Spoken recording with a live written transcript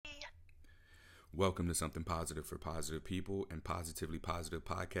Welcome to Something Positive for Positive People and Positively Positive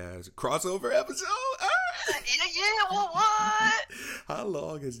Podcast crossover episode. What? How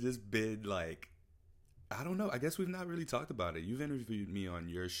long has this been? I don't know. I guess we've not really talked about it. You've interviewed me on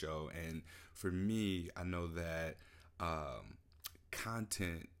your show, and for me, I know that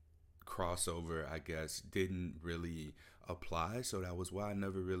content crossover, I guess, didn't really apply. So that was why I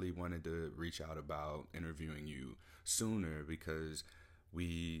never really wanted to reach out about interviewing you sooner, because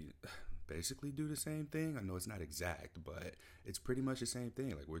we basically do the same thing. I know it's not exact, but it's pretty much the same thing.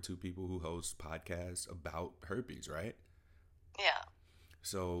 Like, we're two people who host podcasts about herpes, right? Yeah.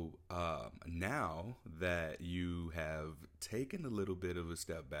 So now that you have taken a little bit of a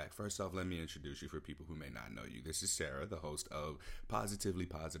step back, first off, let me introduce you for people who may not know you. This is Sarah, the host of Positively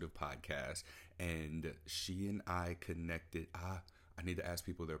Positive Podcast, and she and I connected. I need to ask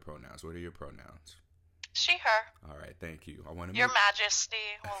people their pronouns. What are your pronouns? She, her. All right, thank you. I want to Your Majesty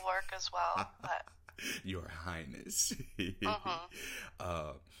will work as well. But... Your Highness.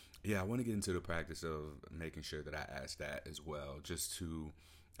 Mm-hmm. Yeah, I want to get into the practice of making sure that I ask that as well, just to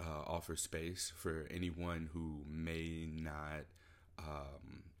offer space for anyone who may not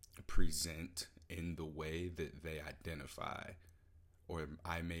present in the way that they identify, or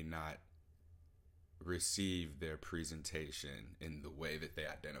I may not receive their presentation in the way that they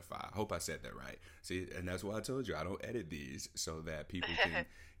identify. I hope I said that right. See, and that's why I told you I don't edit these, so that people can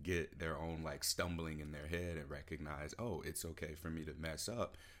get their own stumbling in their head and recognize, oh, it's okay for me to mess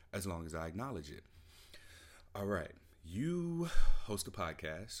up as long as I acknowledge it. All right. You hosted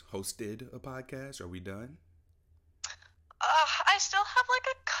a podcast. Are we done? I still have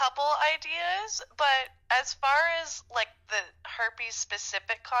a couple ideas, but as far as the herpes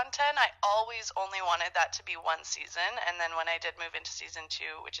specific content, I always only wanted that to be one season. And then when I did move into season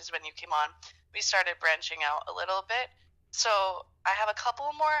 2, which is when you came on, we started branching out a little bit. So I have a couple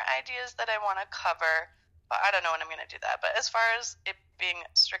more ideas that I want to cover, but I don't know when I'm going to do that. But as far as it being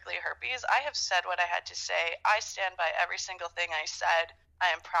strictly herpes, I have said what I had to say. I stand by every single thing I said. I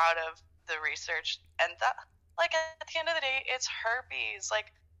am proud of the research, and that, at the end of the day, it's herpes.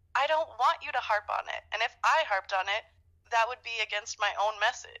 I don't want you to harp on it. And if I harped on it, that would be against my own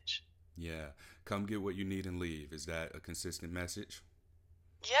message. Yeah. Come get what you need and leave. Is that a consistent message?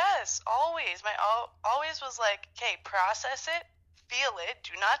 Yes, always. My always was okay, process it, feel it,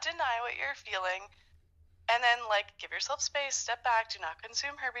 do not deny what you're feeling, and then give yourself space, step back, do not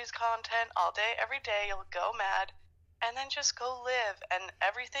consume herpes content all day, every day. You'll go mad, and then just go live. And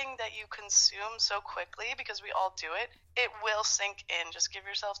everything that you consume so quickly, because we all do it, it will sink in. Just give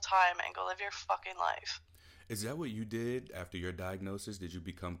yourself time and go live your fucking life. Is that what you did after your diagnosis? Did you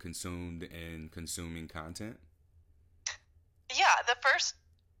become consumed in consuming content? Yeah, the first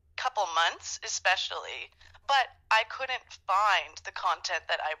couple months especially, but I couldn't find the content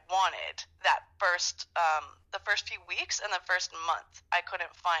that I wanted that the first few weeks and the first month. I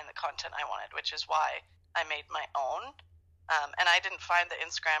couldn't find the content I wanted, which is why I made my own. And I didn't find the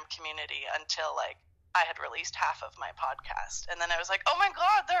Instagram community until I had released half of my podcast. And then I was like, oh my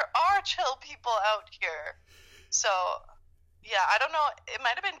God, there are chill people out here. So yeah, I don't know. It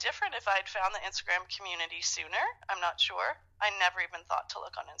might have been different if I'd found the Instagram community sooner. I'm not sure. I never even thought to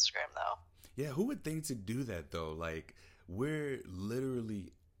look on Instagram, though. Yeah, who would think to do that, though? We're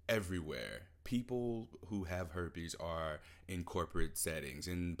literally everywhere. People who have herpes are in corporate settings,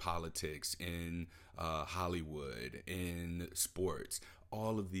 in politics, in Hollywood, in sports.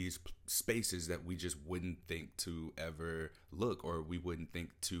 All of these spaces that we just wouldn't think to ever look, or we wouldn't think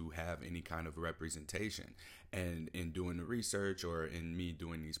to have any kind of representation. And in doing the research, or in me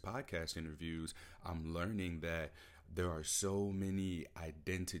doing these podcast interviews, I'm learning that there are so many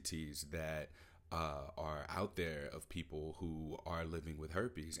identities that are out there of people who are living with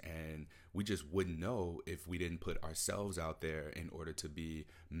herpes, and we just wouldn't know if we didn't put ourselves out there in order to be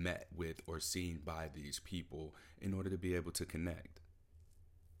met with or seen by these people in order to be able to connect.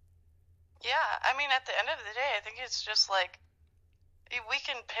 Yeah, I mean, at the end of the day, I think it's just we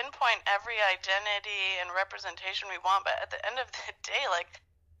can pinpoint every identity and representation we want, but at the end of the day,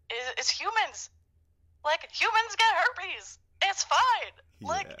 it's humans. Humans get herpes. It's fine.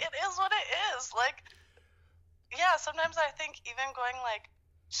 Yeah. It is what it is. Yeah, sometimes I think even going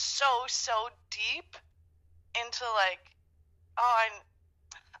so deep into I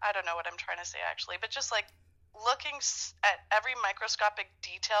don't know what I'm trying to say actually, but just looking at every microscopic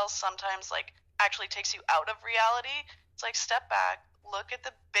detail sometimes actually takes you out of reality. It's step back, look at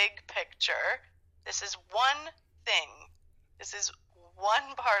the big picture. This is one thing. This is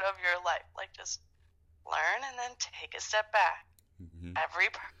one part of your life. Just learn and then take a step back. Mm-hmm. Every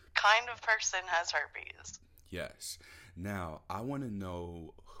kind of person has herpes. Yes. Now, I want to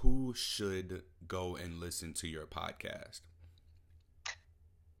know who should go and listen to your podcast?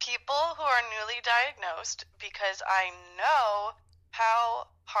 People who are newly diagnosed, because I know how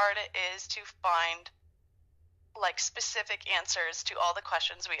hard it is to find like specific answers to all the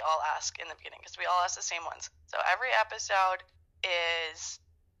questions we all ask in the beginning, because we all ask the same ones. So every episode is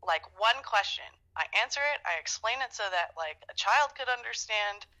like one question. I answer it, I explain it so that like a child could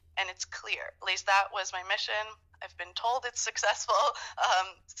understand, and it's clear. At least that was my mission. I've been told it's successful.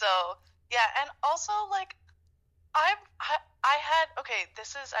 So yeah, and also like I had, okay,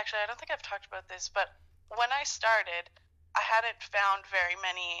 this is actually, I don't think I've talked about this, but when I started, I hadn't found very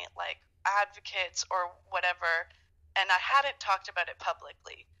many like advocates or whatever, and I hadn't talked about it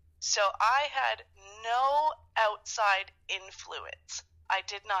publicly. So I had no outside influence. I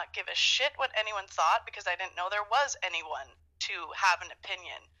did not give a shit what anyone thought because I didn't know there was anyone to have an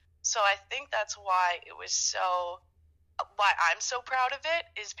opinion. So I think that's why why I'm so proud of it,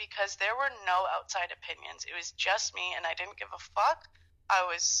 is because there were no outside opinions. It was just me, and I didn't give a fuck. I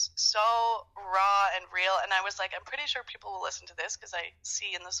was so raw and real, and I was like, I'm pretty sure people will listen to this because I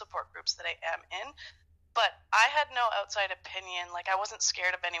see in the support groups that I am in. But I had no outside opinion. Like, I wasn't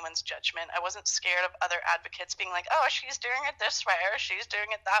scared of anyone's judgment. I wasn't scared of other advocates being like, oh, she's doing it this way or she's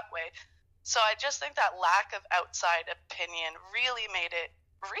doing it that way. So I just think that lack of outside opinion really made it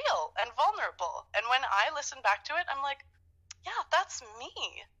real and vulnerable. And when I listen back to it, I'm like, yeah, that's me.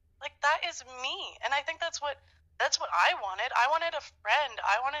 Like, that is me. And I think that's what I wanted. I wanted a friend.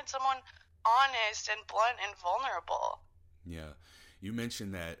 I wanted someone honest and blunt and vulnerable. Yeah. You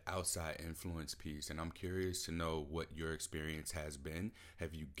mentioned that outside influence piece, and I'm curious to know what your experience has been.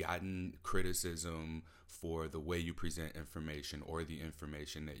 Have you gotten criticism for the way you present information or the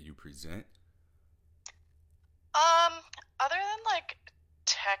information that you present? Other than like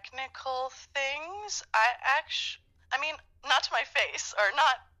technical things, I mean, not to my face or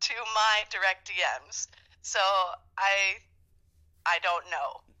not to my direct DMs. So I don't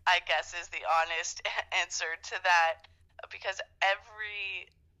know, I guess, is the honest answer to that, because everything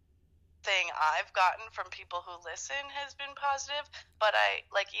I've gotten from people who listen has been positive. But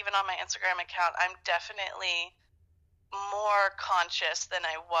even on my Instagram account, I'm definitely more conscious than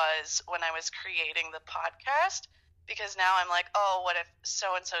I was when I was creating the podcast, because now I'm like, oh, what if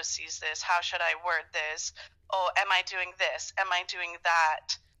so-and-so sees this? How should I word this? Oh, am I doing this? Am I doing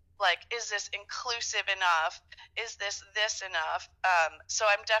that? Like, is this inclusive enough? Is this enough? So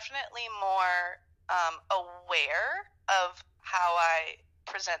I'm definitely more aware of how I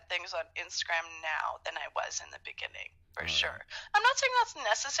present things on Instagram now than I was in the beginning, for sure. I'm not saying that's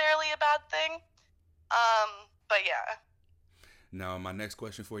necessarily a bad thing, but yeah. Now, my next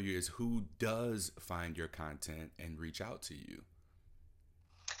question for you is, who does find your content and reach out to you?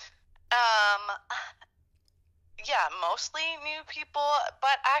 Yeah, mostly new people,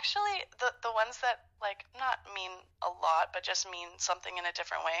 but actually the ones that like not mean a lot, but just mean something in a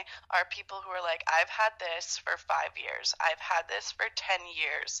different way, are people who are like, I've had this for 5 years. I've had this for 10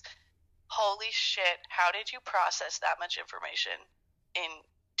 years. Holy shit, how did you process that much information in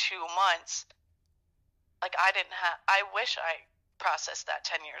 2 months? Like, I wish I processed that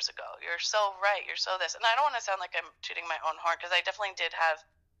 10 years ago. You're so right. You're so this. And I don't want to sound like I'm tooting my own horn, because I definitely did have,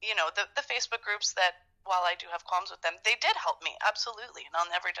 the Facebook groups that, while I do have qualms with them, they did help me, absolutely, and I'll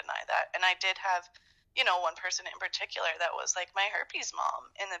never deny that. And I did have, one person in particular that was like my herpes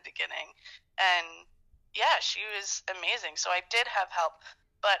mom in the beginning, and yeah, she was amazing. So I did have help,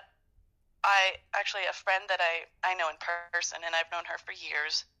 but a friend that I know in person, and I've known her for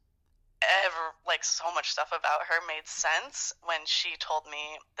years, so much stuff about her made sense when she told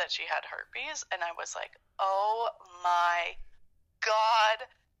me that she had herpes, and I was like, oh my God.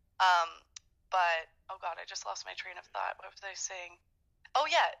 But oh God, I just lost my train of thought. What was I saying? Oh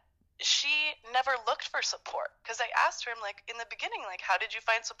yeah, she never looked for support, because I asked her, I'm like, in the beginning, like, how did you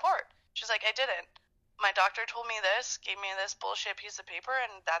find support? She's like, I didn't. My doctor told me this, gave me this bullshit piece of paper,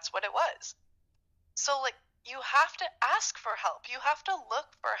 and that's what it was. So like, you have to ask for help. You have to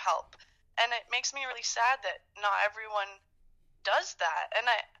look for help. And it makes me really sad that not everyone does that. And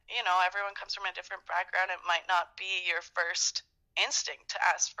everyone comes from a different background. It might not be your first instinct to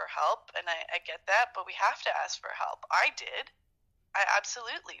ask for help, and I get that, but we have to ask for help. I did. I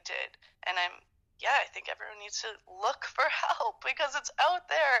absolutely did. And I think everyone needs to look for help, because it's out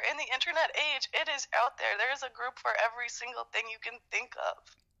there in the internet age. It is out there. There is a group for every single thing you can think of.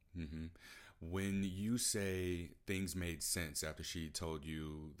 Mm-hmm. When you say things made sense after she told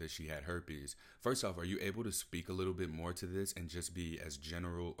you that she had herpes, first off, are you able to speak a little bit more to this and just be as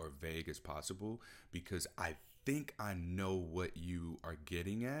general or vague as possible? Because I think I know what you are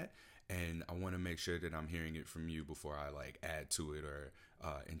getting at, and I want to make sure that I'm hearing it from you before I add to it or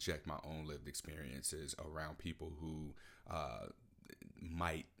inject my own lived experiences around people who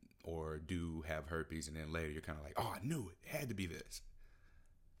might or do have herpes, and then later you're kind of like, oh, I knew it. It had to be this.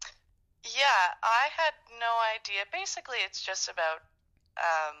 Yeah, I had no idea. Basically, it's just about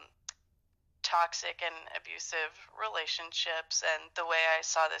um, toxic and abusive relationships and the way I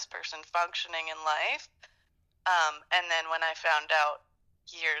saw this person functioning in life. And then when I found out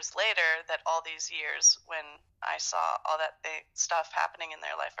years later that all these years when I saw all that stuff happening in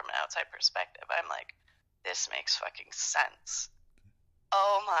their life from an outside perspective, I'm like, this makes fucking sense.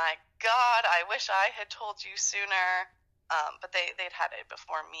 Oh my God, I wish I had told you sooner. But they'd had it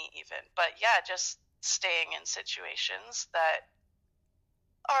before me even. But yeah, just staying in situations that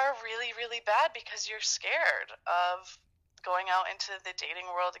are really, really bad because you're scared of going out into the dating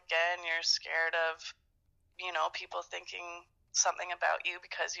world again. You're scared of, people thinking something about you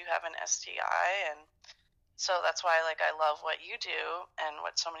because you have an STI. And so that's why, like, I love what you do and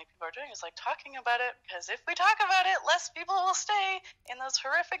what so many people are doing is, like, talking about it, because if we talk about it, less people will stay in those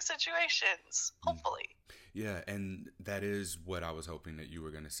horrific situations, hopefully. Yeah, and that is what I was hoping that you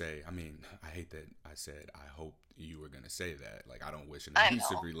were going to say. I mean, I hate that I said I hope you were going to say that. Like, I don't wish an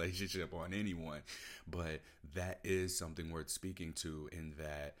abusive relationship on anyone, but that is something worth speaking to, in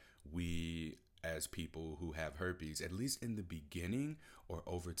that we, as people who have herpes, at least in the beginning or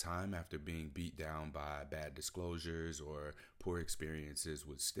over time after being beat down by bad disclosures or poor experiences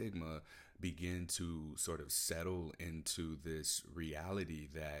with stigma, begin to sort of settle into this reality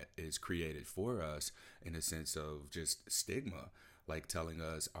that is created for us in a sense of just stigma, like telling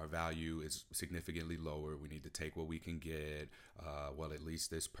us our value is significantly lower. We need to take what we can get. Well, at least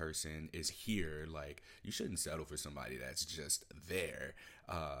this person is here. Like, you shouldn't settle for somebody that's just there,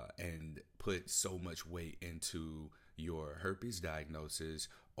 and put so much weight into your herpes diagnosis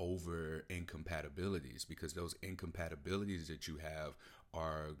over incompatibilities, because those incompatibilities that you have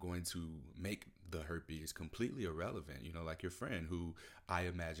are going to make the herpes completely irrelevant. Like your friend who I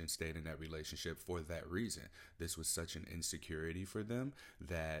imagine stayed in that relationship for that reason. This was such an insecurity for them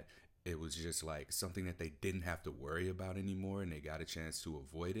that it was just like something that they didn't have to worry about anymore, and they got a chance to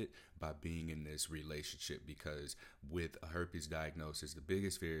avoid it by being in this relationship. Because with a herpes diagnosis, the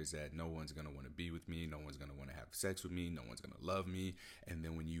biggest fear is that no one's going to want to be with me, no one's going to want to have sex with me, no one's going to love me. And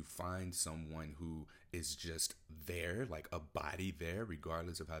then when you find someone who is just there, like a body there,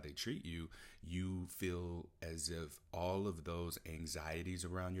 regardless of how they treat you, you feel as if all of those anxieties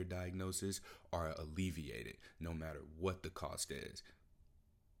around your diagnosis are alleviated, no matter what the cost is.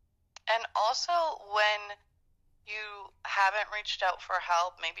 And also, when you haven't reached out for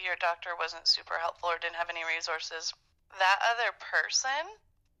help, maybe your doctor wasn't super helpful or didn't have any resources, that other person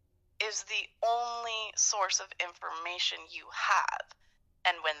is the only source of information you have.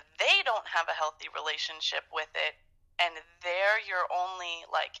 And when they don't have a healthy relationship with it, and they're your only,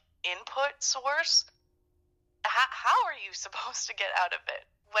 like, input source, how are you supposed to get out of it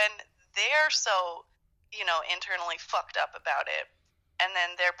when they're so, internally fucked up about it? And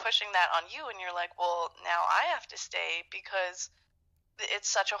then they're pushing that on you, and you're like, well, now I have to stay because it's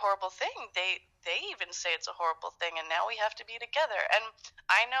such a horrible thing. They even say it's a horrible thing, and now we have to be together. And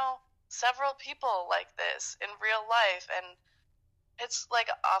I know several people like this in real life, and it's like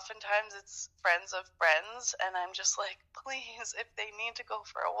oftentimes it's friends of friends, and I'm just like, please, if they need to go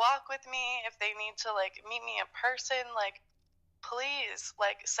for a walk with me, if they need to, like, meet me in person, like, please,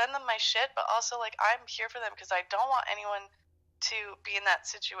 like, send them my shit, but also, like, I'm here for them because I don't want anyone to be in that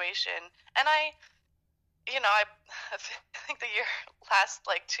situation. And I think the last,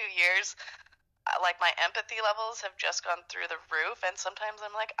 like, 2 years, like, my empathy levels have just gone through the roof, and sometimes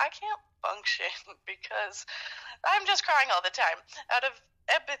I'm like, I can't function because I'm just crying all the time out of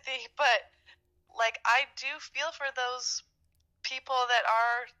empathy. But, like, I do feel for those people that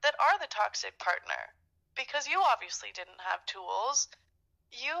are the toxic partner, because you obviously didn't have tools.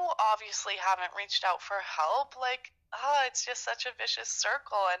 You obviously haven't reached out for help. Like, it's just such a vicious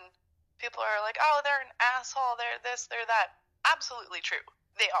circle, and people are like, oh, they're an asshole, they're this, they're that. Absolutely true.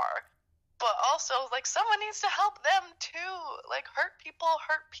 They are. But also, like, someone needs to help them too. Like, hurt people,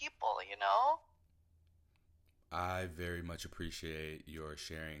 I very much appreciate your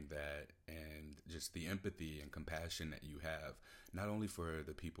sharing that, and just the empathy and compassion that you have, not only for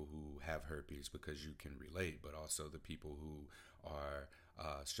the people who have herpes because you can relate, but also the people who are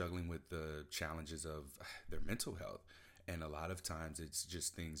struggling with the challenges of their mental health. And a lot of times it's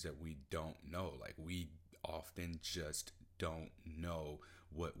just things that we don't know. Like, we often just don't know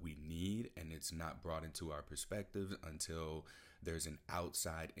what we need, and it's not brought into our perspective until there's an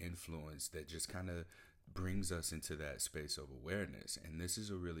outside influence that just kind of brings us into that space of awareness. And this is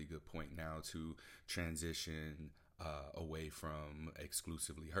a really good point now to transition away from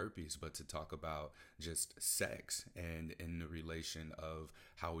exclusively herpes, but to talk about just sex and in the relation of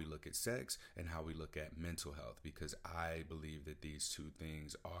how we look at sex and how we look at mental health, because I believe that these two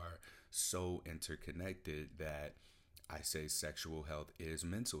things are so interconnected that I say sexual health is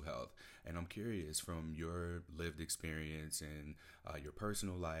mental health. And I'm curious, from your lived experience and your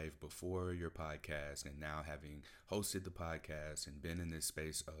personal life before your podcast, and now having hosted the podcast and been in this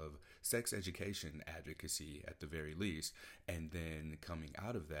space of sex education advocacy at the very least, and then coming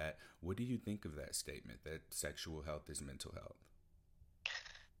out of that, what do you think of that statement that sexual health is mental health?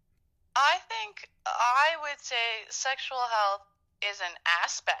 I think I would say sexual health is an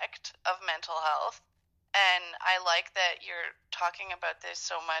aspect of mental health. And I like that you're talking about this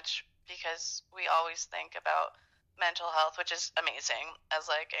so much, because we always think about mental health, which is amazing, as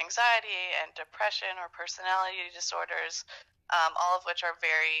like anxiety and depression or personality disorders, all of which are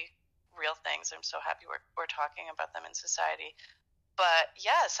very real things. I'm so happy we're talking about them in society. But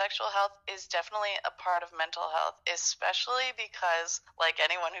yeah, sexual health is definitely a part of mental health, especially because, like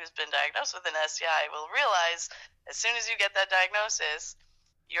anyone who's been diagnosed with an STI will realize, as soon as you get that diagnosis,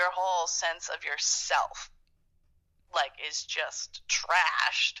 your whole sense of yourself like is just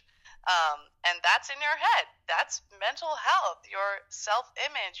trashed, and that's in your head. That's mental health. Your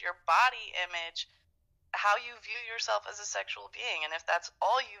self-image, your body image, how you view yourself as a sexual being, and if that's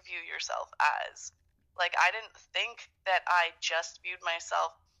all you view yourself as. Like, I didn't think that I just viewed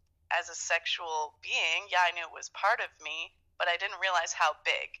myself as a sexual being. Yeah, I knew it was part of me, but I didn't realize how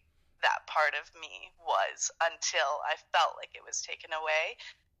big that part of me was until I felt like it was taken away.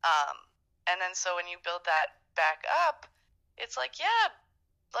 And then so when you build that back up, it's like, yeah,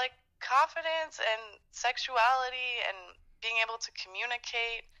 like confidence and sexuality and being able to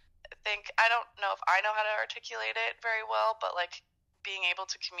communicate. I don't know if I know how to articulate it very well, but like being able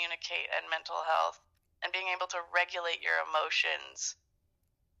to communicate and mental health and being able to regulate your emotions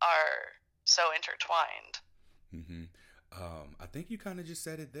are so intertwined. Mm-hmm. I think you kind of just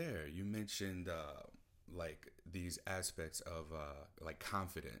said it there. You mentioned like these aspects of like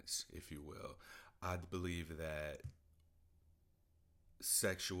confidence, if you will. I believe that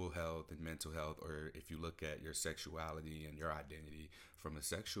sexual health and mental health, or if you look at your sexuality and your identity from a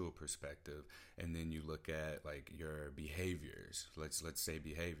sexual perspective, and then you look at like your behaviors, let's say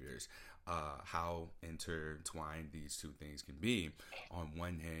behaviors, how intertwined these two things can be. On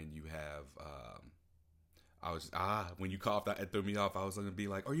one hand, you have when you coughed, it threw me off. I was going to be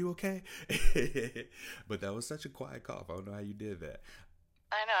like, are you okay? But that was such a quiet cough. I don't know how you did that.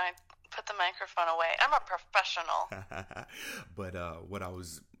 I know. I put the microphone away. I'm a professional. But what I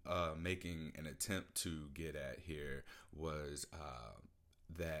was making an attempt to get at here was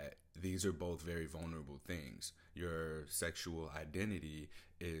that these are both very vulnerable things. Your sexual identity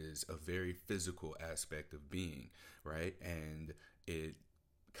is a very physical aspect of being, right? And it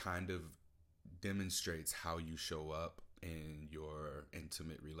kind of demonstrates how you show up in your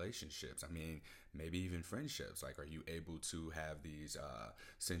intimate relationships. I mean, maybe even friendships. Like, are you able to have these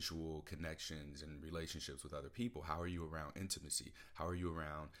sensual connections and relationships with other people? How are you around intimacy? How are you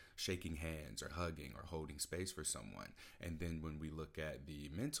around shaking hands or hugging or holding space for someone? And then when we look at the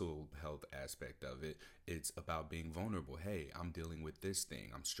mental health aspect of it, it's about being vulnerable. Hey, I'm dealing with this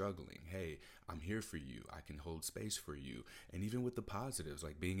thing. I'm struggling. Hey, I'm here for you. I can hold space for you. And even with the positives,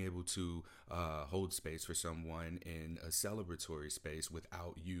 like being able to hold space for someone in a celebratory space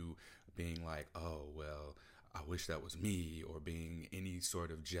without you being like, oh, well, I wish that was me, or being any sort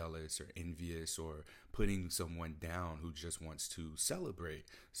of jealous or envious or putting someone down who just wants to celebrate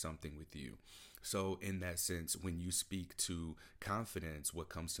something with you. So in that sense, when you speak to confidence, what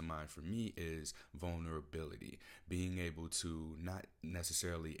comes to mind for me is vulnerability, being able to not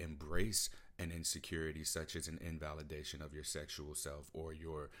necessarily embrace an insecurity such as an invalidation of your sexual self or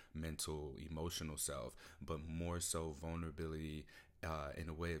your mental, emotional self, but more so vulnerability in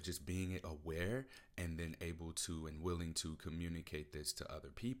a way of just being aware and then able to and willing to communicate this to other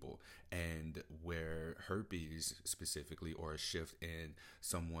people. And where herpes specifically, or a shift in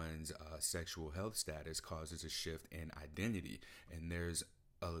someone's sexual health status, causes a shift in identity, and there's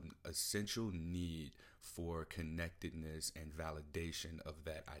an essential need for connectedness and validation of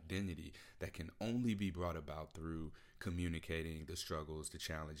that identity that can only be brought about through communicating the struggles, the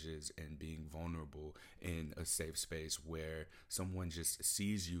challenges, and being vulnerable in a safe space where someone just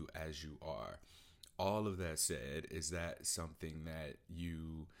sees you as you are. All of that said, is that something that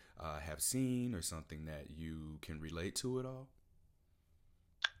you have seen, or something that you can relate to at all?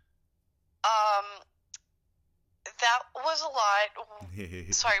 That was a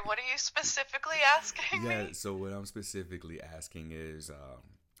lot. Sorry, what are you specifically asking me? So what I'm specifically asking is,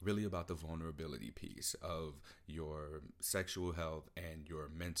 really about the vulnerability piece of your sexual health and your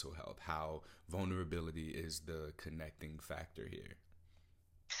mental health, how vulnerability is the connecting factor here.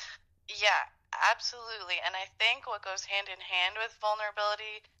 Yeah, absolutely. And I think what goes hand in hand with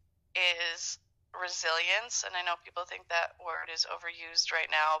vulnerability is resilience. And I know people think that word is overused right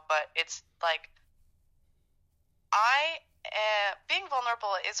now, but it's like being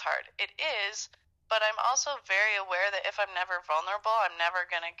vulnerable is hard. It is, but I'm also very aware that if I'm never vulnerable, I'm never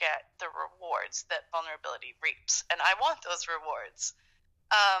going to get the rewards that vulnerability reaps. And I want those rewards.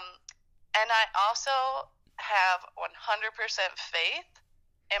 Um, and I also have 100% faith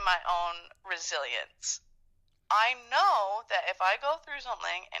in my own resilience. I know that if I go through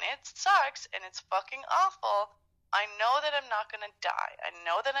something and it sucks and it's fucking awful, I know that I'm not going to die. I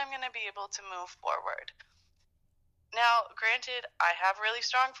know that I'm going to be able to move forward. Now, granted, I have really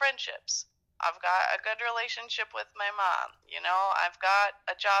strong friendships. I've got a good relationship with my mom. I've got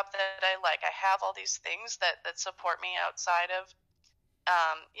a job that I like. I have all these things that support me outside of,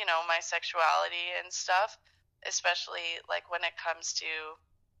 my sexuality and stuff, especially like when it comes to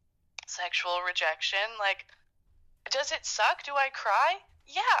sexual rejection. Like, does it suck? Do I cry?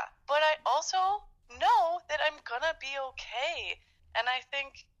 Yeah, but I also know that I'm gonna be okay. And I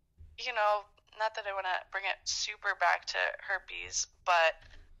think, not that I want to bring it super back to herpes, but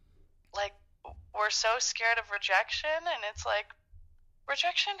like, we're so scared of rejection, and it's like,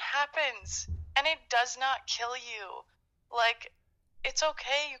 rejection happens and it does not kill you. Like, it's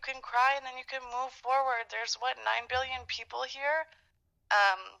okay. You can cry and then you can move forward. There's 9 billion people here.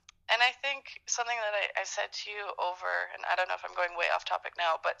 And I think something that I said to you over, and I don't know if I'm going way off topic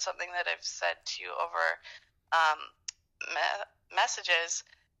now, but something that I've said to you over messages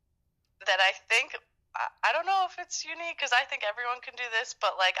that I think, I don't know if it's unique because I think everyone can do this,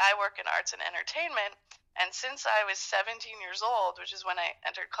 but like, I work in arts and entertainment, and since I was 17 years old, which is when I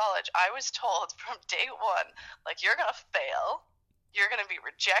entered college, I was told from day one, like, you're gonna fail, you're gonna be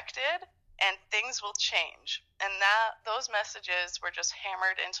rejected, and things will change. And those messages were just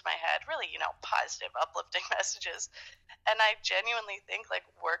hammered into my head, really, positive, uplifting messages. And I genuinely think like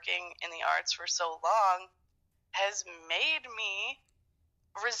working in the arts for so long has made me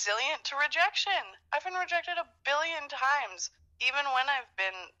resilient to rejection. I've been rejected 1 billion times, even when I've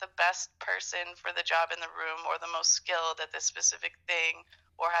been the best person for the job in the room or the most skilled at this specific thing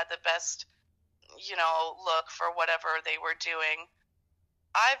or had the best, look for whatever they were doing.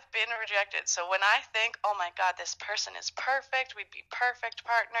 I've been rejected. So when I think, oh my God, this person is perfect, we'd be perfect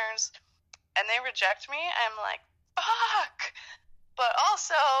partners, and they reject me, I'm like, fuck. But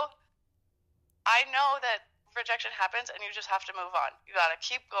also, I know that rejection happens and you just have to move on. You gotta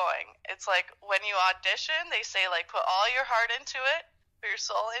keep going. It's like when you audition, they say like, put all your heart into it, put your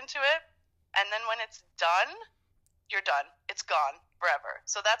soul into it, and then when it's done, you're done. It's gone forever.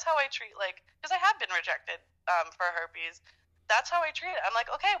 So that's how I treat, like, because I have been rejected for herpes. That's how I treat it. I'm like,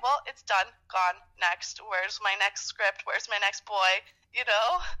 okay, well, it's done, gone, next. Where's my next script? Where's my next boy?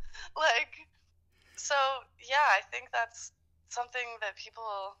 Like, so, yeah, I think that's something that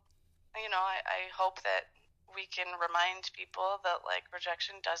people, I hope that we can remind people that, like,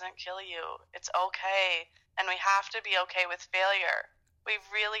 rejection doesn't kill you. It's okay. And we have to be okay with failure. We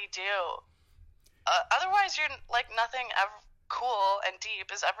really do. Otherwise, you're, like, nothing ever cool and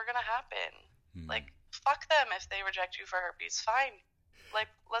deep is ever going to happen. Like, fuck them if they reject you for herpes. Fine. Like,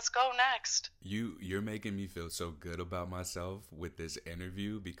 let's go next. You're making me feel so good about myself with this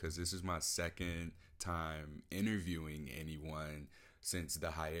interview because this is my second time interviewing anyone since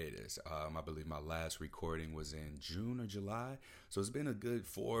the hiatus. I believe my last recording was in June or July. So it's been a good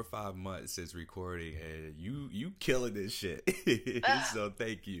 4 or 5 months since recording, and you killing this shit. So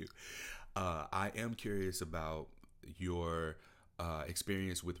thank you. I am curious about your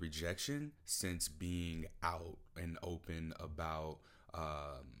experience with rejection since being out and open about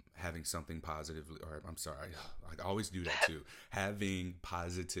having something positively, or I'm sorry, I always do that too, having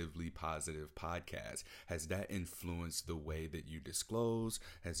positively positive podcasts. Has that influenced the way that you disclose?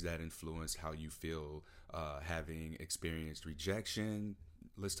 Has that influenced how you feel having experienced rejection?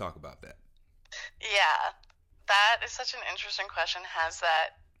 Let's talk about that. Yeah, that is such an interesting question. Has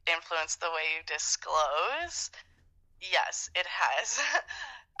that influenced the way you disclose? Yes, it has.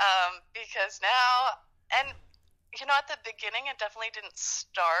 Because now, and at the beginning, it definitely didn't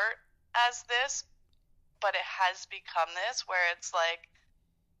start as this, but it has become this, where it's like,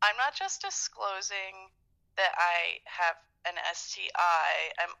 I'm not just disclosing that I have an STI,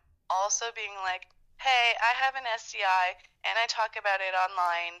 I'm also being like, hey, I have an STI, and I talk about it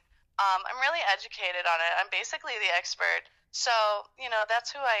online. I'm really educated on it. I'm basically the expert. So,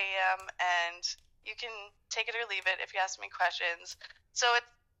 that's who I am, and you can take it or leave it if you ask me questions. So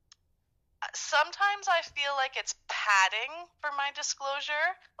sometimes I feel like it's padding for my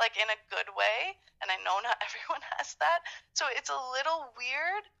disclosure, like in a good way, and I know not everyone has that, so it's a little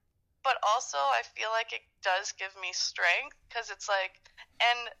weird, but also I feel like it does give me strength, because it's like,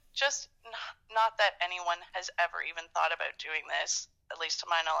 and just not that anyone has ever even thought about doing this, at least to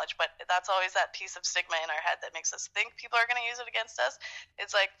my knowledge, but that's always that piece of stigma in our head that makes us think people are going to use it against us.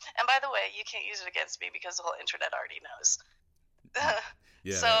 It's like, and by the way, you can't use it against me because the whole internet already knows.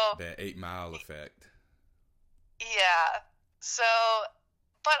 Yeah, So that 8 Mile effect. yeah, so,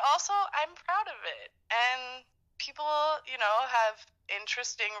 but also I'm proud of it, and people, have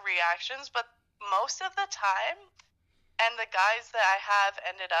interesting reactions, but most of the time, and the guys that I have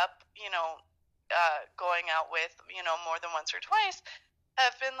ended up, going out with, more than once or twice,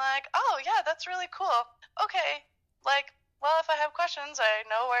 have been like, oh yeah, that's really cool. Okay, like, well, if I have questions, I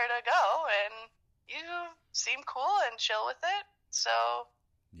know where to go, and you seem cool and chill with it, so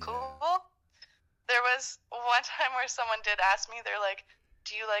Yeah. cool. There was one time where someone did ask me, they're like,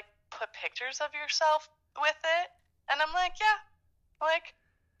 do you like put pictures of yourself with it? And I'm like, yeah, like,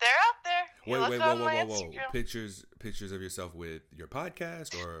 they're out there. You look on my Instagram. Pictures of yourself with your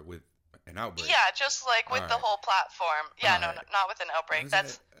podcast or with an outbreak? Yeah, just like with the whole platform. Yeah, no, not with an outbreak.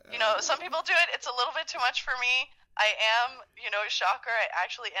 That's, some people do it. It's a little bit too much for me. I am, shocker, I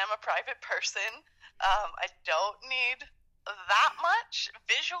actually am a private person. I don't need that much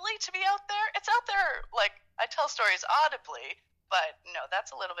visually to be out there. It's out there, like, I tell stories audibly, but no,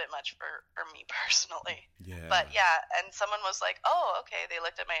 that's a little bit much for me personally. Yeah. But yeah, and someone was like, oh, okay, they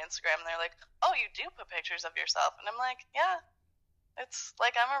looked at my Instagram and they're like, oh, you do put pictures of yourself. And I'm like, yeah, it's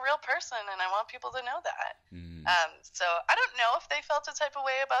like, I'm a real person and I want people to know that. So I don't know if they felt a type of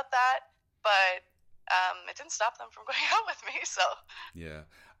way about that, but it didn't stop them from going out with me. So yeah,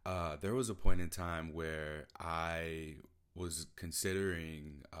 there was a point in time where I was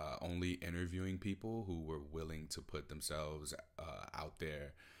considering only interviewing people who were willing to put themselves out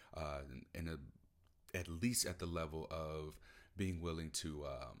there at least at the level of being willing to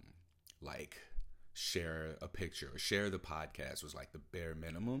like share a picture or share the podcast was like the bare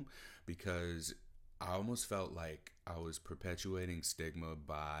minimum, because I almost felt like I was perpetuating stigma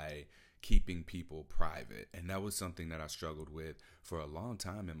by keeping people private. And that was something that I struggled with for a long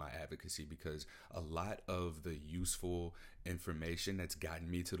time in my advocacy, because a lot of the useful information that's gotten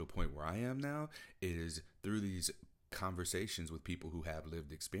me to the point where I am now is through these conversations with people who have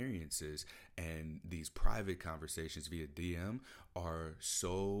lived experiences, and these private conversations via DM are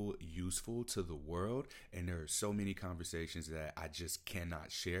so useful to the world. And there are so many conversations that I just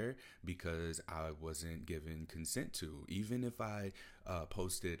cannot share because I wasn't given consent to, even if I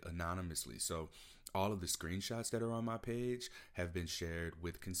posted anonymously. So all of the screenshots that are on my page have been shared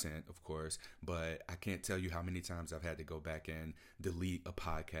with consent, of course, but I can't tell you how many times I've had to go back and delete a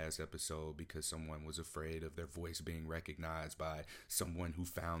podcast episode because someone was afraid of their voice being recognized by someone who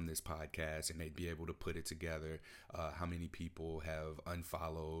found this podcast and they'd be able to put it together. How many people have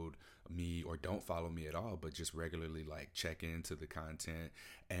unfollowed me or don't follow me at all, but just regularly like check into the content,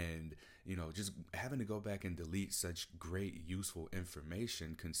 and just having to go back and delete such great useful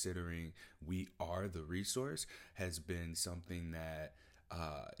information, considering we are the resource, has been something that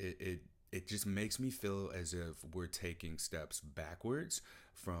it just makes me feel as if we're taking steps backwards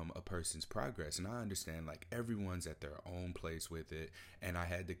from a person's progress. And I understand like everyone's at their own place with it, and I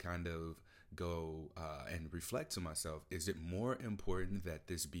had to kind of go and reflect to myself, is it more important that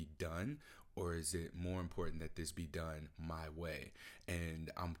this be done, or is it more important that this be done my way?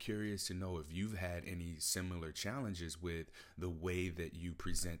 And I'm curious to know if you've had any similar challenges with the way that you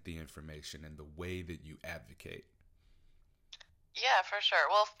present the information and the way that you advocate. Yeah, for sure.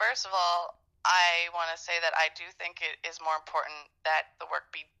 Well, first of all, I want to say that I do think it is more important that the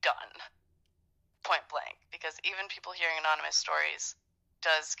work be done, point blank, because even people hearing anonymous stories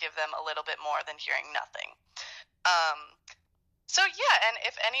does give them a little bit more than hearing nothing. So yeah, and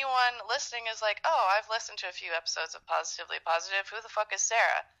if anyone listening is like, oh, I've listened to a few episodes of Positively Positive, who the fuck is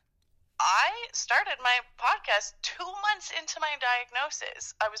Sarah? I started my podcast 2 months into my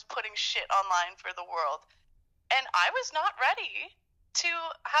diagnosis. I was putting shit online for the world, and I was not ready to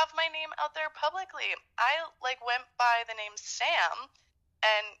have my name out there publicly. I went by the name Sam,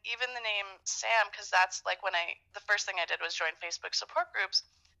 and even the name Sam, because that's the first thing I did was join Facebook support groups.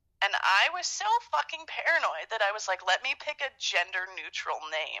 And I was so fucking paranoid that I was like, let me pick a gender neutral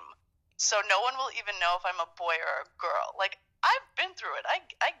name so no one will even know if I'm a boy or a girl. Like, I've been through it. I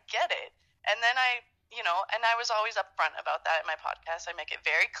get it. And then and I was always upfront about that in my podcast. I make it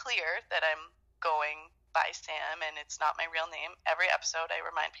very clear that I'm going by Sam, and it's not my real name. Every episode, I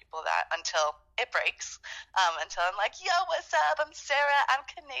remind people of that until it breaks. Until I'm like, yo, what's up? I'm Sarah. I'm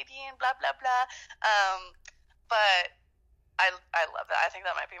Canadian, blah, blah, blah. But I love that. I think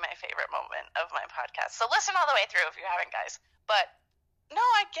that might be my favorite moment of my podcast. So listen all the way through if you haven't, guys. But no,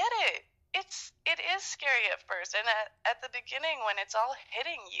 I get it. It is scary at first, and at the beginning when it's all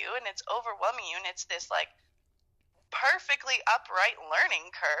hitting you and it's overwhelming you and it's this like perfectly upright learning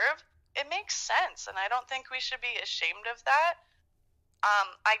curve, it makes sense, and I don't think we should be ashamed of that.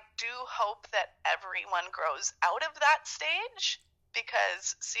 I do hope that everyone grows out of that stage,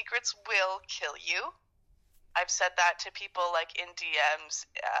 because secrets will kill you. I've said that to people like in DMs,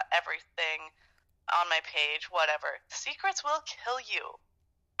 everything on my page, whatever. Secrets will kill you.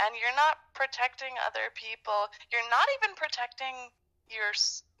 And you're not protecting other people. You're not even protecting your...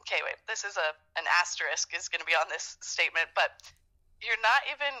 Okay, wait. This is an asterisk is going to be on this statement. But you're not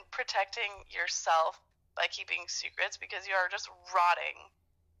even protecting yourself by keeping secrets, because you are just rotting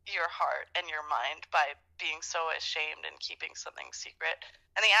your heart and your mind by being so ashamed and keeping something secret.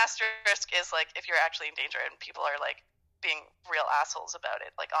 And the asterisk is like if you're actually in danger and people are like being real assholes about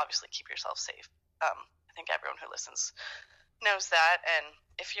it. Like, obviously keep yourself safe. I think everyone who listens knows that, and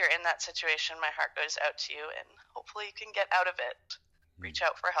if you're in that situation, my heart goes out to you, and hopefully you can get out of it. Reach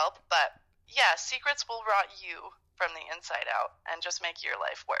out for help. But yeah, secrets will rot you from the inside out and just make your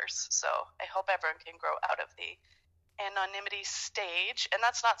life worse. So I hope everyone can grow out of the anonymity stage. And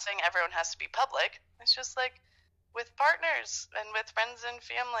that's not saying everyone has to be public. It's just like with partners and with friends and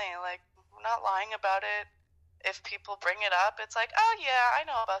family, like, we're not lying about it. If people bring it up, it's like, oh yeah, I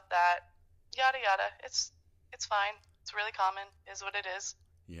know about that, yada yada. It's fine. It's really common, is what it is.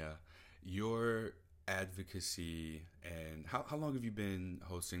 Yeah. Your advocacy, and how long have you been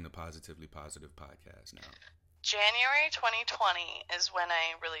hosting the Positively Positive podcast now? January 2020 is when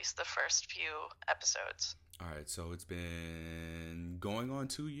I released the first few episodes. All right, so it's been going on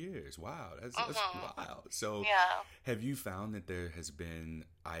 2 years. Wow, that's wild. So yeah. Have you found that there has been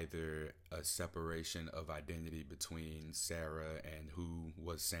either a separation of identity between Sarah and who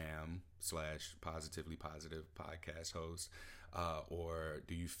was Sam / Positively Positive podcast host? Or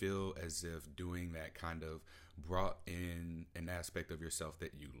do you feel as if doing that kind of brought in an aspect of yourself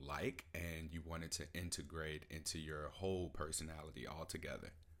that you like and you wanted to integrate into your whole personality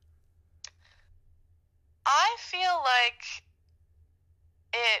altogether? I feel like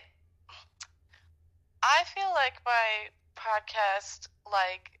my podcast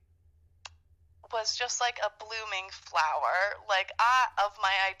was just like a blooming flower, of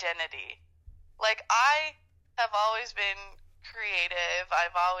my identity. Like, I have always been creative.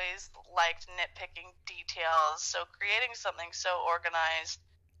 I've always liked nitpicking details. So creating something so organized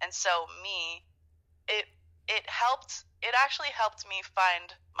and so me, it actually helped me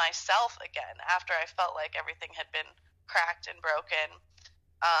find myself again after I felt like everything had been cracked and broken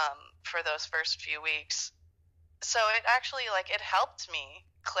for those first few weeks. So it actually, it helped me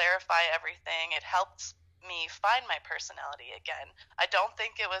clarify everything. It helped me find my personality again. I don't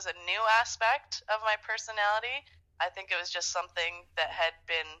think it was a new aspect of my personality. I think it was just something that had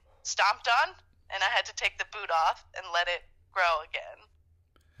been stomped on, and I had to take the boot off and let it grow again.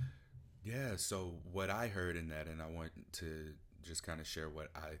 Yeah, so what I heard in that, and I want to just kind of share what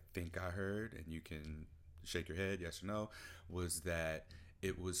I think I heard, and you can shake your head, yes or no, was that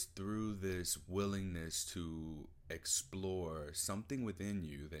it was through this willingness to explore something within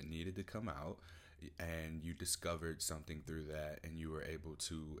you that needed to come out, and you discovered something through that, and you were able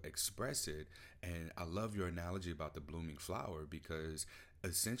to express it. And I love your analogy about the blooming flower, because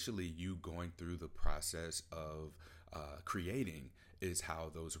essentially you going through the process of creating is how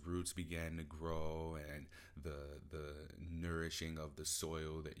those roots began to grow, and the nourishing of the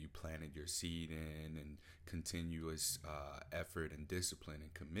soil that you planted your seed in, and continuous effort and discipline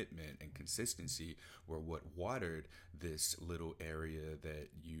and commitment and consistency were what watered this little area that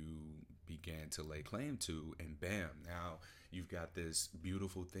you began to lay claim to, and bam, now you've got this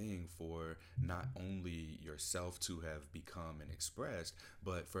beautiful thing for not only yourself to have become and expressed,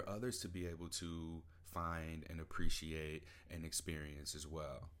 but for others to be able to find and appreciate and experience as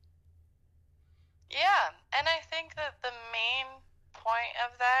well. Yeah, and I think that the main point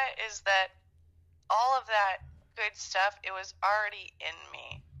of that is that all of that good stuff, it was already in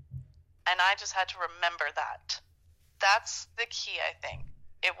me, and I just had to remember that. That's the key, I think.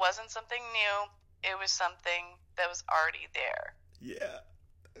 It wasn't something new, it was something that was already there. Yeah,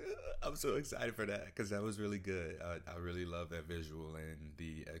 I'm so excited for that, because that was really good. I really love that visual and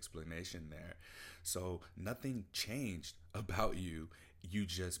the explanation there. So nothing changed about you. You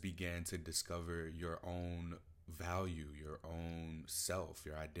just began to discover your own value, your own self,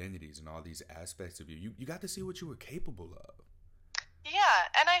 your identities, and all these aspects of you. You got to see what you were capable of. Yeah,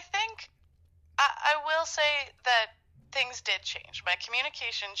 and I think I will say that things did change. My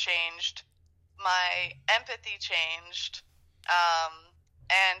communication changed, my empathy changed,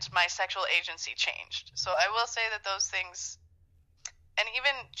 and my sexual agency changed. So I will say that those things, and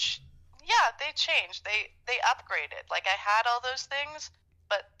even yeah, they changed. They upgraded. Like, I had all those things,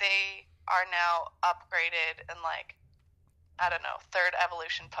 but they are now upgraded and, like, I don't know, third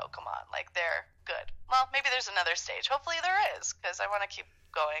evolution Pokemon. Like, they're good. Well, maybe there's another stage. Hopefully there is, because I want to keep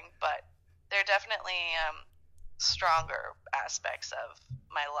going. But they're definitely stronger aspects of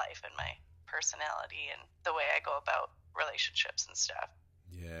my life and my personality and the way I go about relationships and stuff.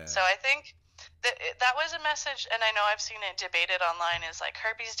 Yeah. So I think that was a message, and I know I've seen it debated online, is like,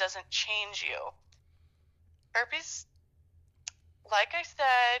 herpes doesn't change you. Herpes, like I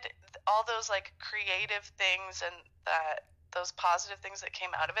said, all those like creative things and that those positive things that came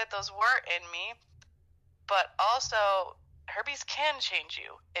out of it, those were in me. But also, herpes can change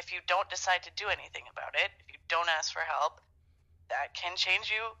you if you don't decide to do anything about it. If you don't ask for help, that can change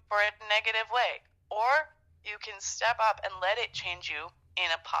you for a negative way. Or you can step up and let it change you in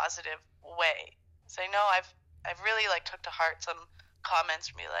a positive way. So I know I've really like took to heart some comments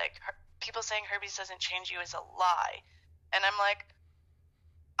from me, like, people saying herpes doesn't change you is a lie. And I'm like,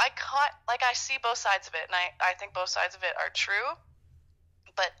 I see both sides of it, and I think both sides of it are true.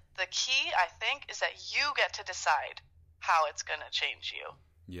 But the key, I think, is that you get to decide how it's going to change you.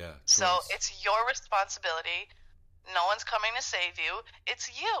 Yeah. So it's your responsibility. No one's coming to save you. It's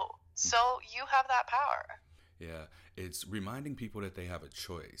you. So you have that power. Yeah. It's reminding people that they have a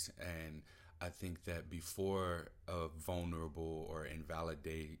choice. And I think that before a vulnerable or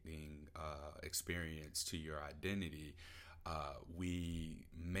invalidating experience to your identity, we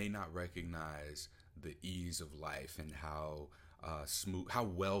may not recognize the ease of life and how smooth, how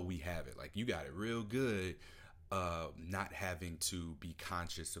well we have it. Like, you got it real good, not having to be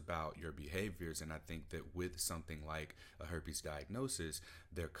conscious about your behaviors. And I think that with something like a herpes diagnosis,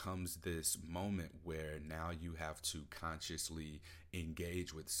 there comes this moment where now you have to consciously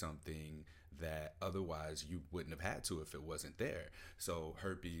engage with something that otherwise you wouldn't have had to if it wasn't there. So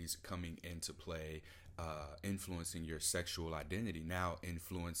herpes coming into play, influencing your sexual identity, now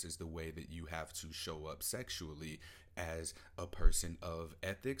influences the way that you have to show up sexually as a person of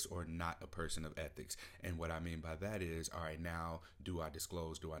ethics or not a person of ethics. And what I mean by that is, all right, now, do I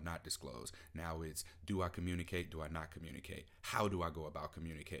disclose? Do I not disclose? Now it's, do I communicate? Do I not communicate? How do I go about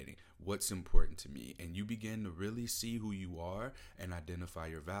communicating? What's important to me? And you begin to really see who you are and identify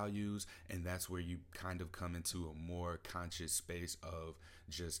your values. And that's where you kind of come into a more conscious space of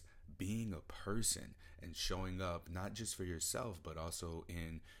just being a person and showing up not just for yourself, but also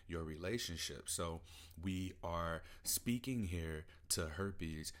in your relationship. So we are speaking here to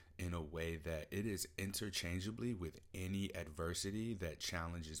herpes in a way that it is interchangeably with any adversity that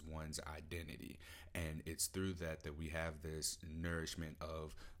challenges one's identity. And it's through that we have this nourishment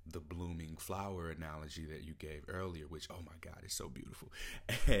of the blooming flower analogy that you gave earlier, which, oh my God, is so beautiful.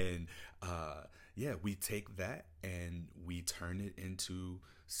 And we take that and we turn it into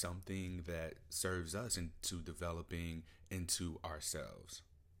something that serves us into developing into ourselves.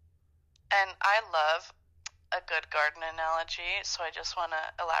 And I love a good garden analogy, so I just want to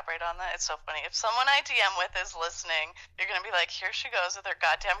elaborate on that. It's so funny. If someone I DM with is listening, you're going to be like, here she goes with her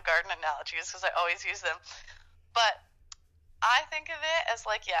goddamn garden analogies, because I always use them. But I think of it as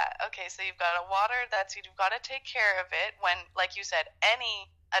like, yeah, okay, so you've got to water, you've got to take care of it when, like you said,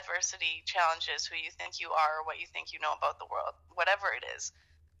 any adversity challenges who you think you are or what you think you know about the world, whatever it is.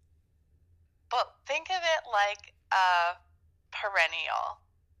 But think of it like a perennial.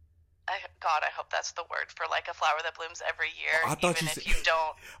 God, I hope that's the word for like a flower that blooms every year, even if you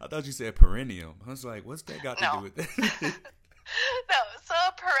don't. I thought you said perennial. I was like, what's that got to do with that? No, so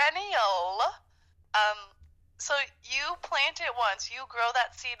a perennial, so you plant it once, you grow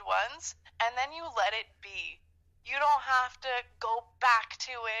that seed once, and then you let it be. You don't have to go back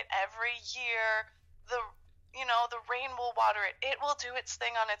to it every year. The rain will water it. It will do its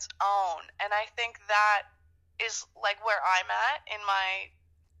thing on its own. And I think that is like where I'm at in my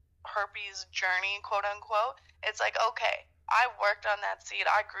herpes journey, quote unquote. It's like, okay, I worked on that seed.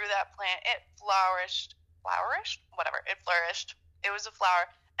 I grew that plant. It flourished, whatever. It flourished. It was a flower.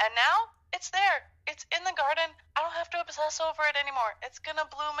 And now it's there. It's in the garden. I don't have to obsess over it anymore. It's going to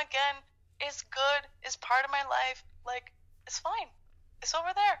bloom again. It's good. It's part of my life. Like, it's fine. It's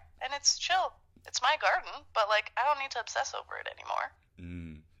over there. And it's chill. It's my garden, but like, I don't need to obsess over it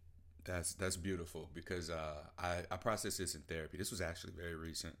anymore. That's beautiful, because I processed this in therapy. This was actually very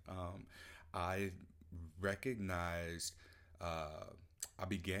recent. I recognized I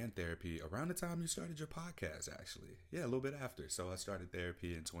began therapy around the time you started your podcast, actually. Yeah, a little bit after. So I started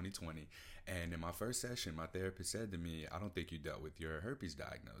therapy in 2020. And in my first session, my therapist said to me, I don't think you dealt with your herpes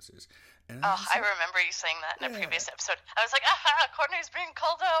diagnosis. And I remember you saying that in a previous episode. I was like, aha, Courtney's being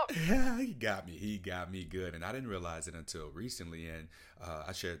called out. Yeah, he got me. He got me good. And I didn't realize it until recently. And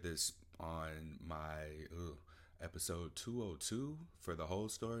I shared this on my episode 202 for the whole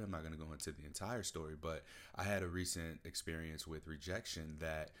story. I'm not going to go into the entire story, but I had a recent experience with rejection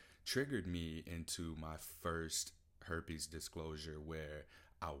that triggered me into my first herpes disclosure where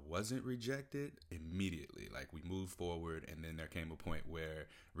I wasn't rejected immediately. Like, we moved forward, and then there came a point where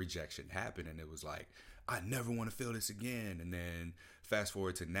rejection happened, and it was like, I never want to feel this again. And then fast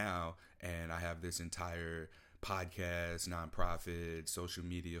forward to now, and I have this entire podcast, nonprofit, social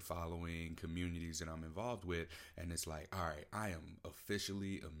media following, communities that I'm involved with, and it's like, all right, I am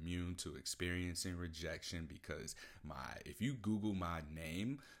officially immune to experiencing rejection because if you Google my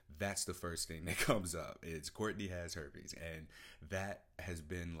name, that's the first thing that comes up. It's Courtney has herpes, and that has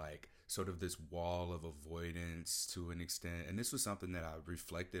been like sort of this wall of avoidance to an extent. And this was something that I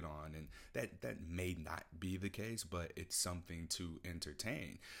reflected on, and that may not be the case, but it's something to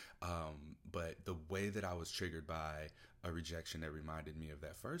entertain. But the way that I was triggered by a rejection that reminded me of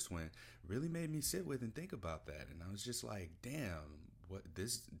that first one really made me sit with and think about that. And I was just like, damn,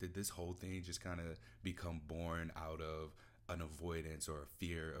 did this whole thing just kind of become born out of an avoidance or a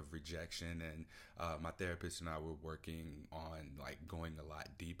fear of rejection? And my therapist and I were working on like going a lot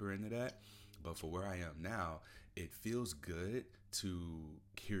deeper into that. But for where I am now, it feels good to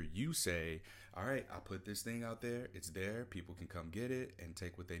hear you say, all right, I put this thing out there. It's there. People can come get it and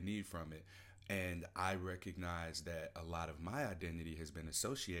take what they need from it. And I recognize that a lot of my identity has been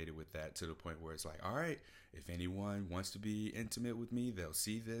associated with that to the point where it's like, all right, if anyone wants to be intimate with me, they'll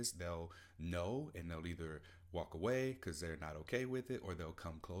see this, they'll know, and they'll either walk away because they're not okay with it, or they'll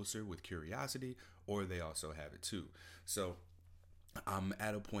come closer with curiosity, or they also have it too. So I'm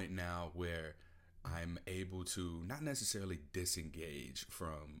at a point now where I'm able to not necessarily disengage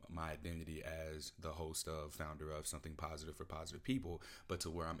from my identity as the host of, founder of Something Positive for Positive People, but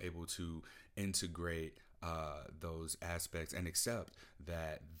to where I'm able to integrate those aspects and accept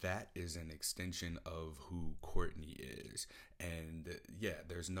that that is an extension of who Courtney is. And yeah,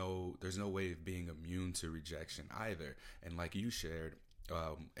 there's no way of being immune to rejection either. And like you shared,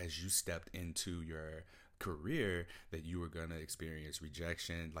 as you stepped into your career, that you were going to experience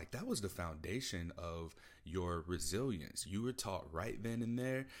rejection, like that was the foundation of your resilience. You were taught right then and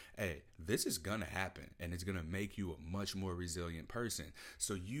there, hey, this is going to happen, and it's going to make you a much more resilient person.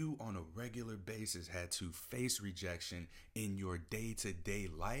 So you on a regular basis had to face rejection in your day-to-day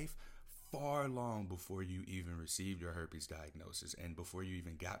life far long before you even received your herpes diagnosis, and before you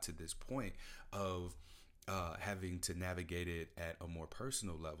even got to this point of having to navigate it at a more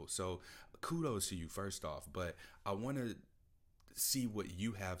personal level. So kudos to you first off, but I want to see what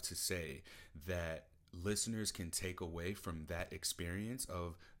you have to say that listeners can take away from that experience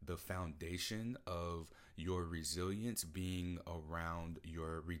of the foundation of your resilience being around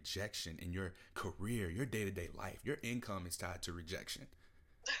your rejection in your career, your day-to-day life. Your income is tied to rejection.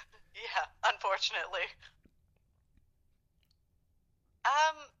 Yeah, unfortunately.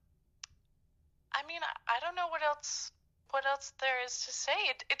 I mean, I don't know what else there is to say.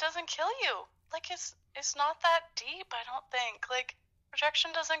 It doesn't kill you. Like, it's not that deep, I don't think. Like,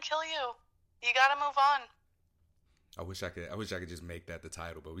 rejection doesn't kill you. You gotta move on. I wish I could just make that the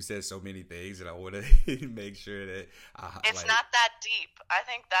title, but we said so many things, and I want to make sure that it's not that deep. I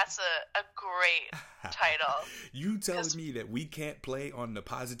think that's a great title. You telling me that we can't play on the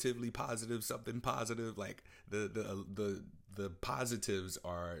positively positive, something positive, like the positives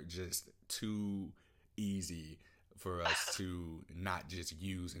are just too easy for us to not just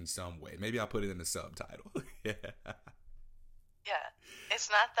use in some way. Maybe I'll put it in the subtitle. Yeah, it's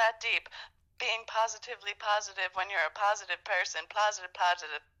not that deep. Being positively positive when you're a positive person, positive.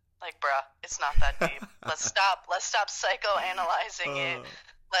 Like, bruh, it's not that deep. Let's stop psychoanalyzing it.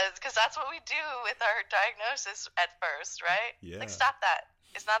 Because that's what we do with our diagnosis at first, right? Yeah. Like, stop that.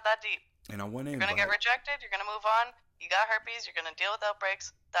 It's not that deep. And I want to You're going to get rejected. You're going to move on. You got herpes. You're going to deal with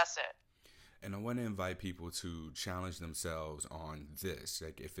outbreaks. That's it. And I want to invite people to challenge themselves on this.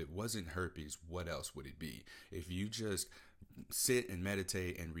 Like, if it wasn't herpes, what else would it be? If you just sit and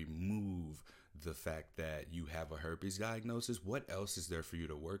meditate and remove the fact that you have a herpes diagnosis, what else is there for you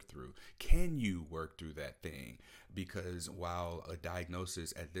to work through? Can you work through that thing? Because while a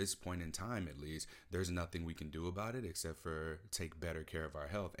diagnosis at this point in time, at least, there's nothing we can do about it except for take better care of our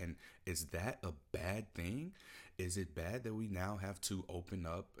health. And is that a bad thing? Is it bad that we now have to open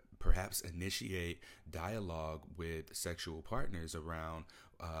up perhaps initiate dialogue with sexual partners around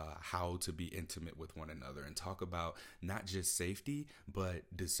how to be intimate with one another, and talk about not just safety but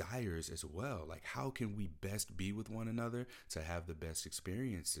desires as well. Like, how can we best be with one another to have the best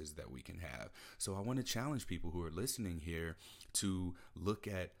experiences that we can have? So I want to challenge people who are listening here to look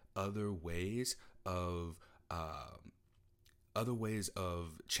at other ways of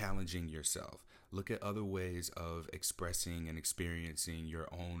challenging yourself. Look at other ways of expressing and experiencing your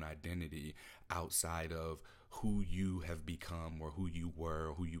own identity outside of who you have become, or who you were,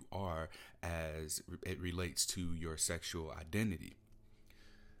 or who you are, as it relates to your sexual identity.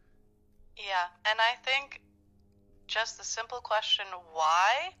 Yeah, and I think just the simple question,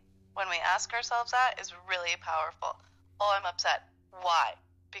 why, when we ask ourselves that, is really powerful. Oh, I'm upset. Why?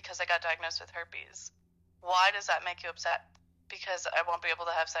 Because I got diagnosed with herpes. Why does that make you upset? Because I won't be able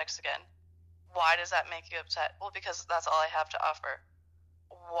to have sex again. Why does that make you upset? Well, because that's all I have to offer.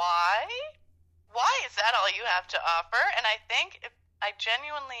 Why? Why is that all you have to offer? And I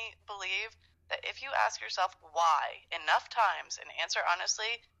genuinely believe that if you ask yourself why enough times and answer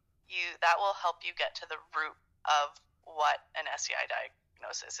honestly, that will help you get to the root of what an STI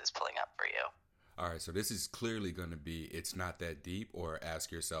diagnosis is pulling up for you. All right, so this is clearly going to be "It's Not That Deep" or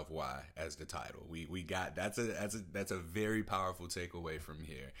 "Ask Yourself Why" as the title. We got that's a very powerful takeaway from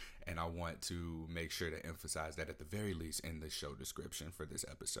here, and I want to make sure to emphasize that at the very least in the show description for this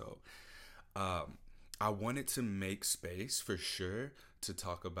episode. I wanted to make space for sure to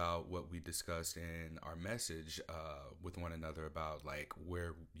talk about what we discussed in our message with one another about like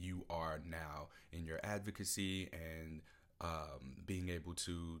where you are now in your advocacy and being able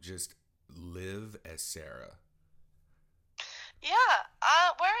to just live as Sarah. Yeah,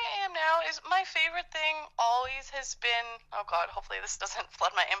 where I am now is my favorite thing always has been, oh God, hopefully this doesn't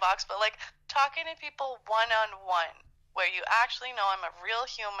flood my inbox, but like talking to people one-on-one, where you actually know I'm a real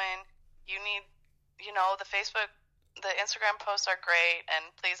human. You need, the Instagram posts are great, and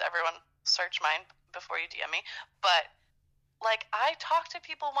please everyone search mine before you DM me. But like, I talk to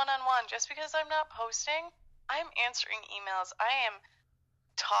people one-on-one. Just because I'm not posting, I'm answering emails. I am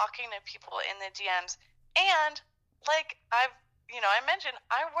talking to people in the DMs. And like I mentioned,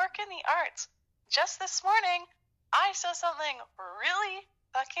 I work in the arts. Just this morning, I saw something really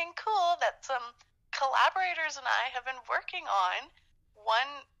fucking cool that some collaborators and I have been working on.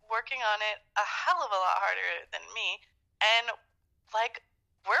 One working on it a hell of a lot harder than me. And like,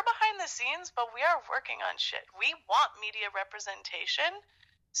 we're behind the scenes, but we are working on shit. We want media representation.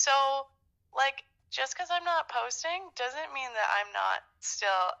 So like, just because I'm not posting doesn't mean that I'm not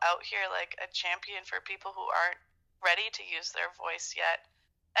still out here like a champion for people who aren't ready to use their voice yet.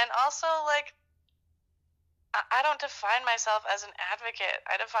 And also, like, I don't define myself as an advocate.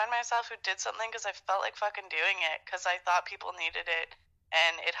 I define myself who did something because I felt like fucking doing it, because I thought people needed it,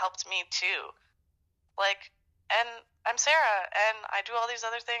 and it helped me too. Like, and I'm Sarah, and I do all these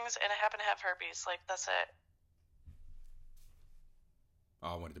other things, and I happen to have herpes. Like, that's it.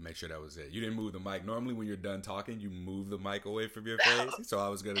 Oh, I wanted to make sure that was it. You didn't move the mic. Normally when you're done talking, you move the mic away from your face. So I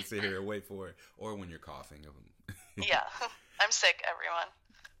was going to sit here and wait for it. Or when you're coughing. Yeah. I'm sick, everyone.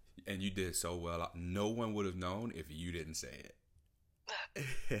 And you did so well. No one would have known if you didn't say it.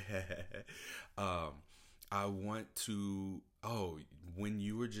 I want to... when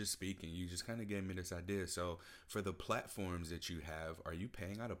you were just speaking, you just kind of gave me this idea. So for the platforms that you have, are you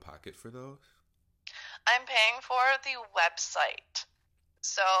paying out of pocket for those? I'm paying for the website.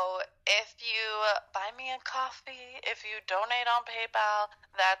 So if you buy me a coffee, if you donate on PayPal,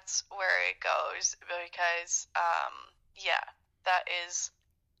 that's where it goes, because, that is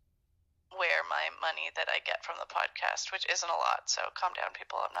where my money that I get from the podcast, which isn't a lot, so calm down,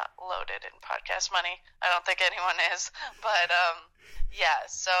 people. I'm not loaded in podcast money. I don't think anyone is, but,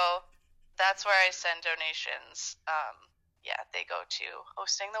 so that's where I send donations. They go to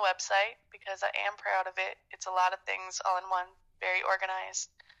hosting the website, because I am proud of it. It's a lot of things all in one. Very organized,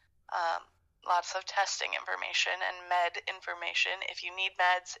 lots of testing information and med information. If you need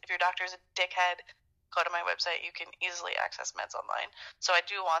meds, if your doctor's a dickhead, go to my website. You can easily access meds online. So I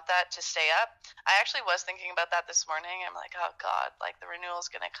do want that to stay up. I actually was thinking about that this morning. I'm like, oh God, like the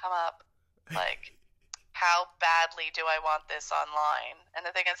renewal's going to come up. Like, how badly do I want this online? And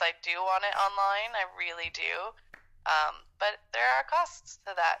the thing is, I do want it online. I really do. But there are costs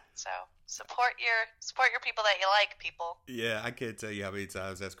to that. So support your people that you like, people. Yeah, I can't tell you how many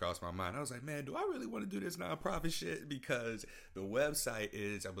times that's crossed my mind. I was like, man, do I really want to do this nonprofit shit? Because the website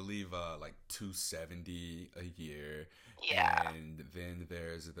is, I believe, like $270 a year. Yeah. And then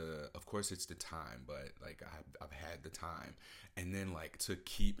there's of course it's the time, but like I've had the time. And then like to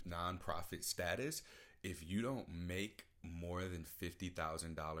keep nonprofit status, if you don't make more than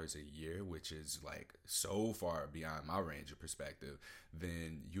 $50,000 a year, which is like so far beyond my range of perspective,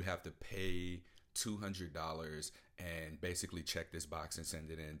 then you have to pay $200 and basically check this box and send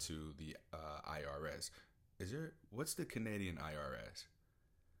it into the IRS. What's the Canadian IRS?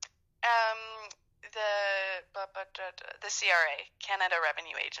 The CRA, Canada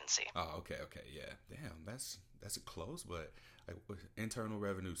Revenue Agency. Oh, okay, yeah. Damn, that's close, but like, Internal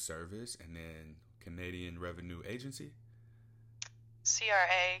Revenue Service and then Canadian Revenue Agency.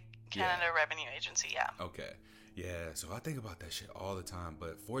 CRA, Canada Revenue Agency, yeah. Okay. Yeah, so I think about that shit all the time,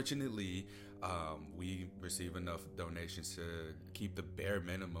 but fortunately, we receive enough donations to keep the bare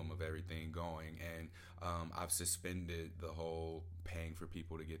minimum of everything going, and I've suspended the whole paying for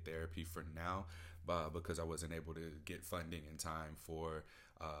people to get therapy for now, because I wasn't able to get funding in time for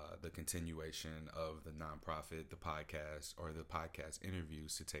the continuation of the nonprofit, the podcast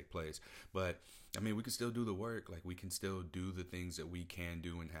interviews to take place. But I mean, we can still do the work. Like, we can still do the things that we can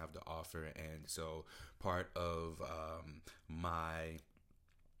do and have to offer. And so part of my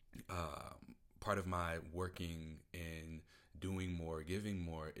working in doing more, giving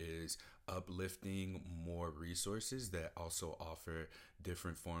more, is uplifting more resources that also offer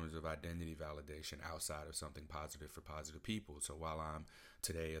different forms of identity validation outside of something positive for positive people. So while I'm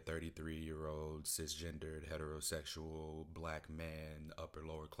today a 33-year-old cisgendered heterosexual black man, upper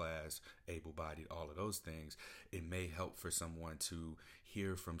lower class, able-bodied, all of those things, it may help for someone to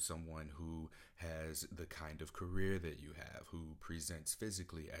hear from someone who has the kind of career that you have, who presents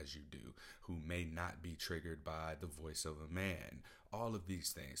physically as you do, who may not be triggered by the voice of a man, all of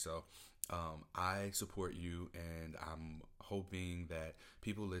these things. So I support you, and I'm hoping that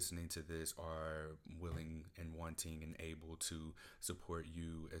people listening to this are willing and wanting and able to support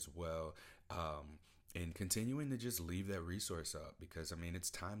you as well, and continuing to just leave that resource up, because I mean, it's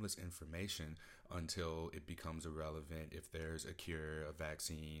timeless information until it becomes irrelevant if there's a cure, a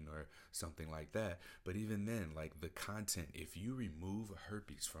vaccine, or something like that. But even then, like, the content, if you remove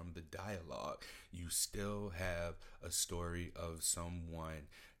herpes from the dialogue, you still have a story of someone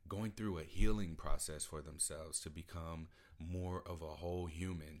going through a healing process for themselves to become more of a whole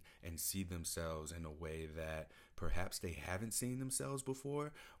human and see themselves in a way that perhaps they haven't seen themselves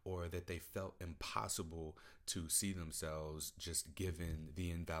before, or that they felt impossible to see themselves just given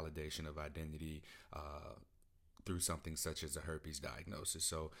the invalidation of identity through something such as a herpes diagnosis.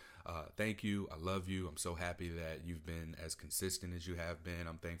 So thank you. I love you. I'm so happy that you've been as consistent as you have been.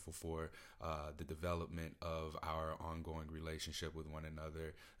 I'm thankful for the development of our ongoing relationship with one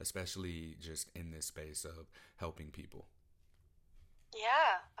another, especially just in this space of helping people.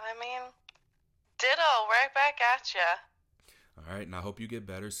 Yeah, I mean, ditto, right back at ya. All right, and I hope you get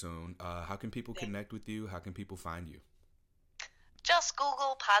better soon. How can people connect with you? How can people find you? Just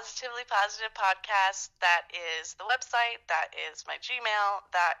Google Positively Positive Podcast. That is the website. That is my Gmail.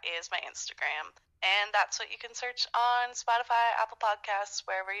 That is my Instagram. And that's what you can search on Spotify, Apple Podcasts,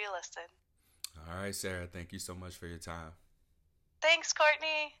 wherever you listen. All right, Sarah, thank you so much for your time. Thanks,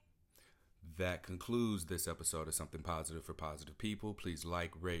 Courtney. That concludes this episode of Something Positive for Positive People. Please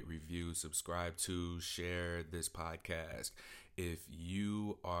like, rate, review, subscribe to, share this podcast. If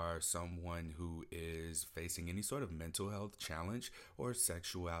you are someone who is facing any sort of mental health challenge or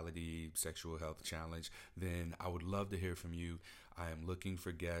sexual health challenge, then I would love to hear from you. I am looking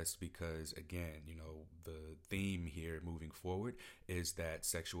for guests because, again, you know, the theme here moving forward is that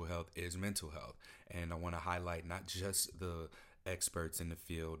sexual health is mental health. And I want to highlight not just the experts in the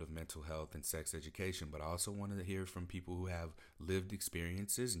field of mental health and sex education, but I also wanted to hear from people who have lived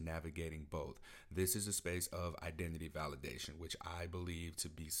experiences navigating both. This is a space of identity validation, which I believe to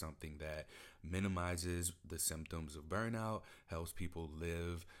be something that minimizes the symptoms of burnout, helps people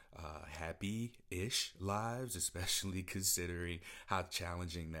live happy-ish lives, especially considering how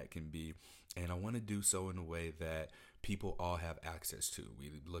challenging that can be. And I want to do so in a way that people all have access to.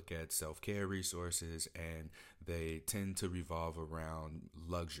 We look at self-care resources, and they tend to revolve around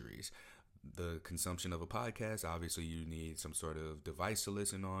luxuries. The consumption of a podcast, obviously you need some sort of device to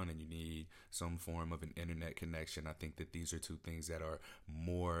listen on, and you need some form of an internet connection. I think that these are two things that are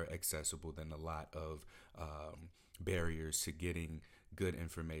more accessible than a lot of barriers to getting good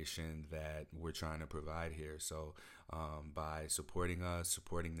information that we're trying to provide here. So by supporting us,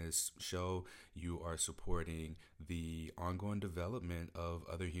 supporting this show, you are supporting the ongoing development of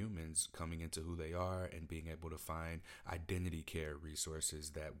other humans coming into who they are and being able to find identity care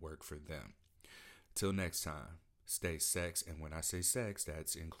resources that work for them. Till next time, stay sex, and when I say sex,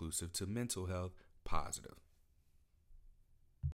 that's inclusive to mental health, positive.